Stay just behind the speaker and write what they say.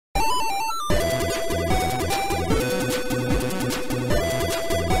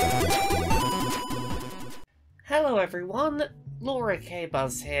everyone, Laura K.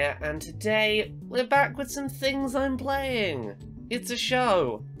 Buzz here, and today we're back with some things I'm playing. It's a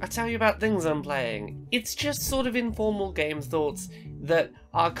show. I tell you about things I'm playing. It's just sort of informal game thoughts that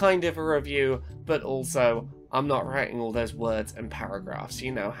are kind of a review, but also I'm not writing all those words and paragraphs,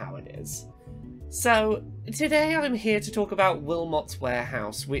 you know how it is. So, today I'm here to talk about Wilmot's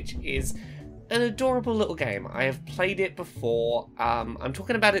Warehouse, which is an adorable little game. I have played it before. I'm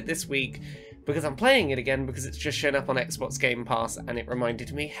talking about it this week because I'm playing it again because it's just shown up on Xbox Game Pass and it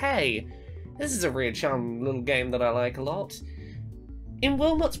reminded me, hey, this is a really charming little game that I like a lot. In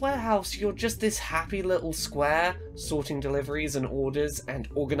Wilmot's Warehouse, you're just this happy little square, sorting deliveries and orders and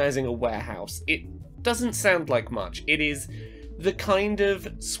organising a warehouse. It doesn't sound like much. It is the kind of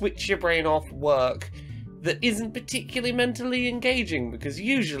switch your brain off work that isn't particularly mentally engaging, because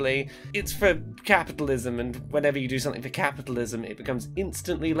usually it's for capitalism, and whenever you do something for capitalism it becomes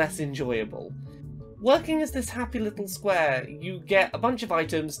instantly less enjoyable. Working as this happy little square, you get a bunch of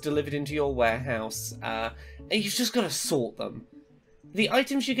items delivered into your warehouse, and you've just got to sort them. The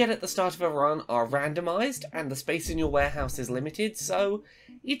items you get at the start of a run are randomised, and the space in your warehouse is limited, so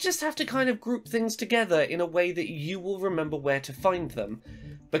you just have to kind of group things together in a way that you will remember where to find them,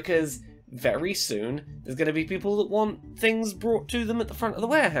 because very soon there's going to be people that want things brought to them at the front of the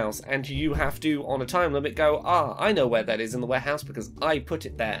warehouse, and you have to, on a time limit, go, I know where that is in the warehouse because I put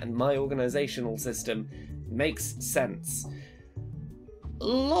it there and my organisational system makes sense.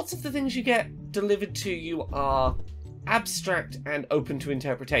 Lots of the things you get delivered to you are abstract and open to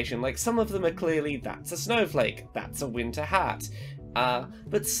interpretation. Like, some of them are clearly, that's a snowflake, that's a winter hat.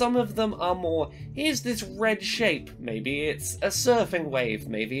 But some of them are more, here's this red shape, maybe it's a surfing wave,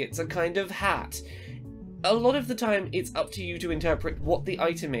 maybe it's a kind of hat. A lot of the time it's up to you to interpret what the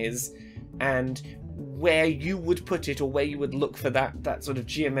item is and where you would put it, or where you would look for that sort of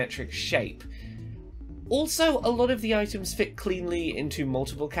geometric shape. Also, a lot of the items fit cleanly into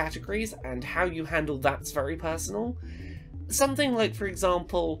multiple categories, and how you handle that's very personal. Something like, for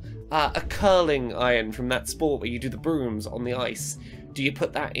example, a curling iron from that sport where you do the brooms on the ice. Do you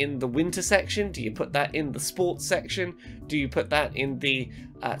put that in the winter section? Do you put that in the sports section? Do you put that in the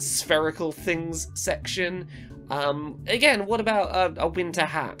spherical things section? Again, what about a winter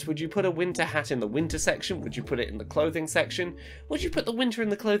hat? Would you put a winter hat in the winter section? Would you put it in the clothing section? Would you put the winter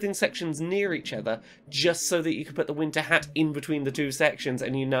and the clothing sections near each other, just so that you could put the winter hat in between the two sections,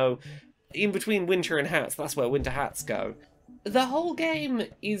 and you know, in between winter and hats, that's where winter hats go? The whole game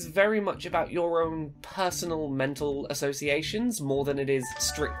is very much about your own personal mental associations more than it is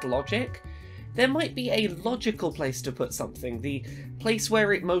strict logic. There might be a logical place to put something, the place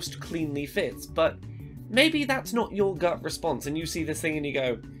where it most cleanly fits, but maybe that's not your gut response, and you see this thing and you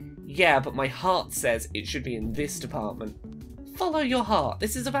go, yeah, but my heart says it should be in this department. Follow your heart.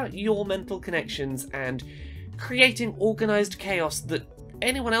 This is about your mental connections and creating organised chaos that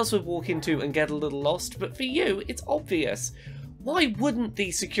anyone else would walk into and get a little lost, but for you, it's obvious. Why wouldn't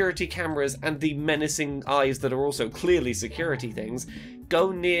the security cameras and the menacing eyes that are also clearly security things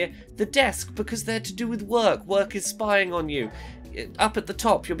go near the desk? Because they're to do with work. Work is spying on you. Up at the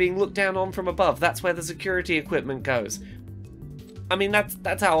top, you're being looked down on from above. That's where the security equipment goes. I mean,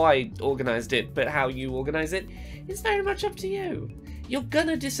 that's how I organised it, but how you organise it is very much up to you. You're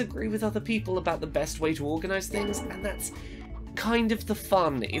gonna disagree with other people about the best way to organise things, and that's kind of the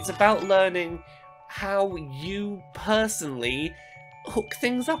fun. It's about learning how you personally hook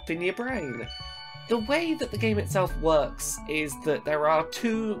things up in your brain. The way that the game itself works is that there are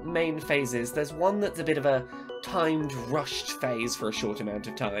two main phases. There's one that's a bit of a timed, rushed phase for a short amount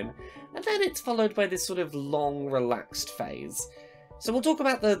of time, and then it's followed by this sort of long, relaxed phase. So we'll talk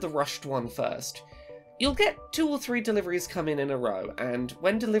about the rushed one first. You'll get 2 or 3 deliveries come in a row, and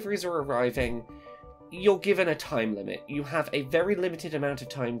when deliveries are arriving, you're given a time limit. You have a very limited amount of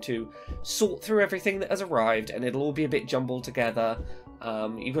time to sort through everything that has arrived, and it'll all be a bit jumbled together.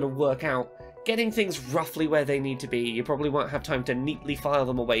 You've got to work out getting things roughly where they need to be. You probably won't have time to neatly file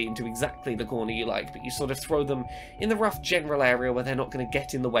them away into exactly the corner you like, but you sort of throw them in the rough general area where they're not going to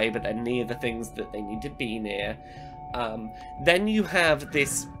get in the way, but they're near the things that they need to be near. Then you have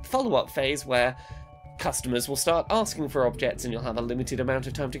this follow-up phase where customers will start asking for objects, and you'll have a limited amount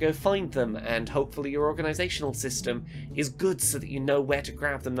of time to go find them, and hopefully your organisational system is good so that you know where to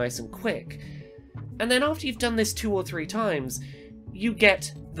grab them nice and quick. And then after you've done this 2 or 3 times, you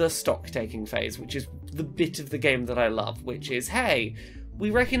get the stock-taking phase, which is the bit of the game that I love, which is, hey,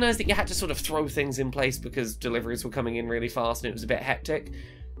 we recognise that you had to sort of throw things in place because deliveries were coming in really fast and it was a bit hectic.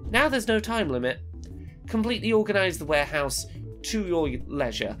 Now there's no time limit. Completely organise the warehouse to your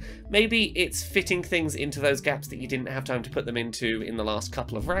leisure. Maybe it's fitting things into those gaps that you didn't have time to put them into in the last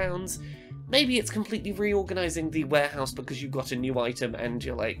couple of rounds. Maybe it's completely reorganizing the warehouse because you got a new item and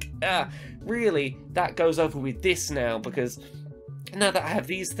you're like, really, that goes over with this now because now that I have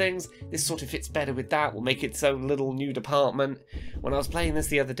these things, this sort of fits better with that, will make its own little new department. When I was playing this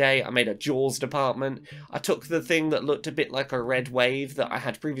the other day, I made a Jaws department. I took the thing that looked a bit like a red wave that I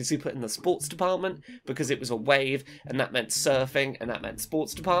had previously put in the sports department, because it was a wave, and that meant surfing, and that meant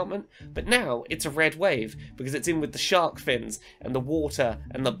sports department. But now, it's a red wave, because it's in with the shark fins, and the water,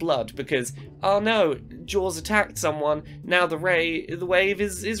 and the blood, because, oh no, Jaws attacked someone, now the wave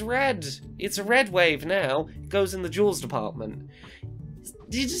is red. It's a red wave now, it goes in the Jaws department.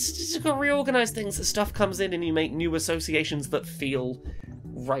 You just gotta reorganize things as stuff comes in and you make new associations that feel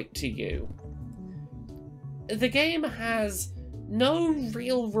right to you. The game has no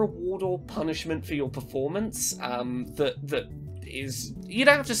real reward or punishment for your performance, that is... You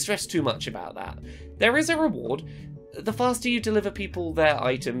don't have to stress too much about that. There is a reward. The faster you deliver people their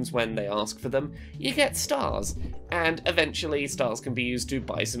items when they ask for them, you get stars, and eventually stars can be used to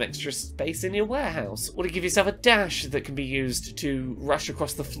buy some extra space in your warehouse, or to give yourself a dash that can be used to rush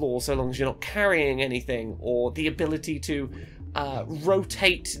across the floor so long as you're not carrying anything, or the ability to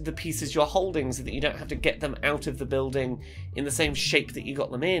rotate the pieces you're holding so that you don't have to get them out of the building in the same shape that you got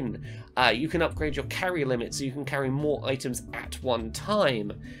them in. You can upgrade your carry limit so you can carry more items at one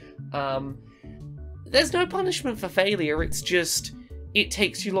time. There's no punishment for failure, it's just, it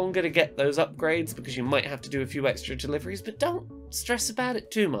takes you longer to get those upgrades because you might have to do a few extra deliveries, but don't stress about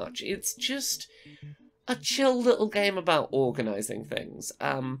it too much. It's just a chill little game about organising things.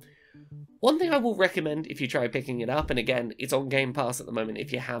 One thing I will recommend if you try picking it up, and again, it's on Game Pass at the moment,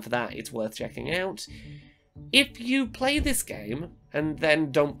 if you have that, it's worth checking out. If you play this game, and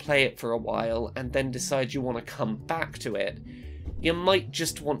then don't play it for a while, and then decide you want to come back to it, you might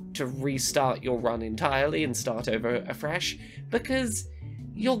just want to restart your run entirely and start over afresh, because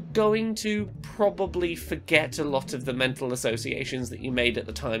you're going to probably forget a lot of the mental associations that you made at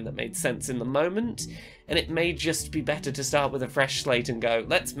the time that made sense in the moment, and it may just be better to start with a fresh slate and go,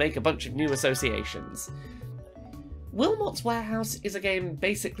 let's make a bunch of new associations. Wilmot's Warehouse is a game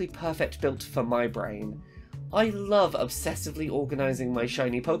basically perfect built for my brain. I love obsessively organising my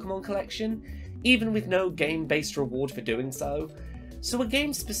shiny Pokemon collection, even with no game-based reward for doing so. So a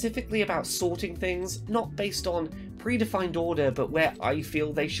game specifically about sorting things, not based on predefined order but where I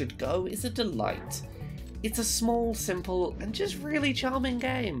feel they should go, is a delight. It's a small, simple, and just really charming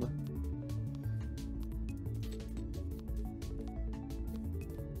game.